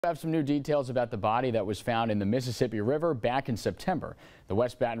We have some new details about the body that was found in the Mississippi River back in September. The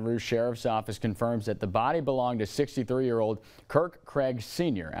West Baton Rouge Sheriff's Office confirms that the body belonged to 63-year-old Kirk Craig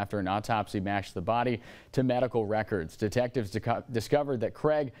Sr. After an autopsy matched the body to medical records, detectives discovered that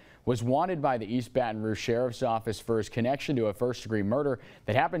Craig was wanted by the East Baton Rouge Sheriff's Office for his connection to a first-degree murder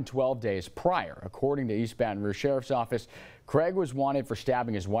that happened 12 days prior. According to East Baton Rouge Sheriff's Office, Craig was wanted for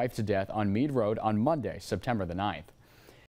stabbing his wife to death on Mead Road on Monday, September the 9th.